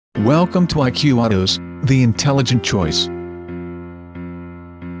Welcome to IQautos, the intelligent choice.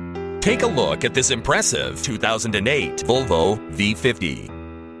 Take a look at this impressive 2008 Volvo V50.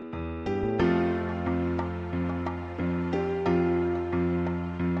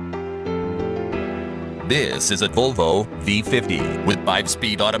 This is a Volvo V50 with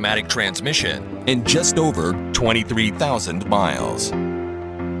 5-speed automatic transmission and just over 23,000 miles.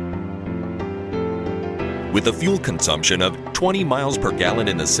 With a fuel consumption of 20 miles per gallon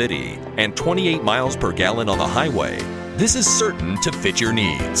in the city and 28 miles per gallon on the highway, this is certain to fit your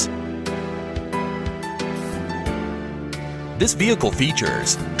needs. This vehicle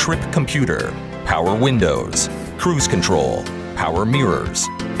features trip computer, power windows, cruise control, power mirrors,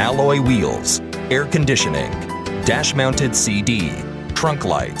 alloy wheels, air conditioning, dash-mounted CD, trunk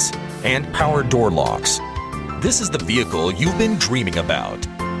lights, and power door locks. This is the vehicle you've been dreaming about.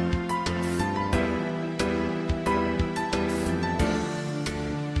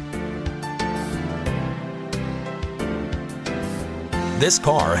 This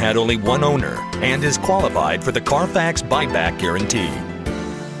car had only one owner and is qualified for the Carfax buyback guarantee.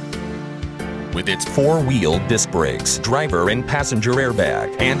 With its 4-wheel disc brakes, driver and passenger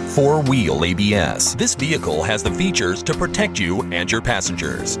airbag, and 4-wheel ABS, this vehicle has the features to protect you and your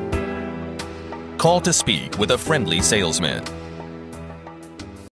passengers. Call to speak with a friendly salesman.